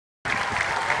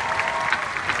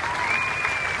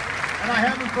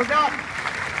haven't forgotten.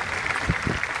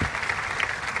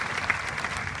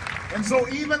 And so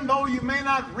even though you may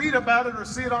not read about it or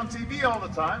see it on TV all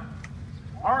the time,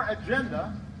 our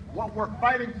agenda, what we're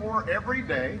fighting for every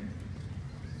day,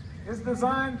 is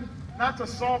designed not to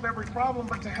solve every problem,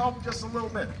 but to help just a little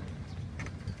bit.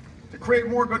 To create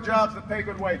more good jobs that pay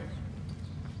good wages.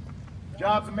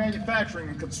 Jobs in manufacturing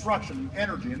and construction,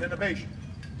 energy and innovation.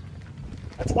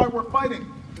 That's why we're fighting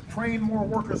to train more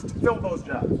workers to fill those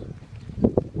jobs.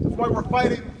 That's why we're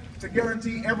fighting to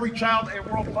guarantee every child a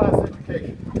world-class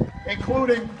education,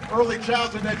 including early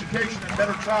childhood education and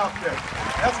better child care.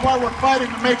 That's why we're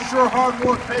fighting to make sure hard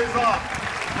work pays off,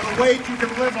 with a wage you can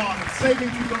live on and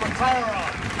savings you can retire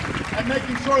on, and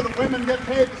making sure that women get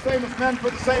paid the same as men for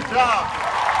the same job,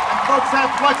 and folks have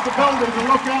flexibility to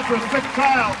look after a sick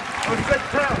child or a sick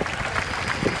parent.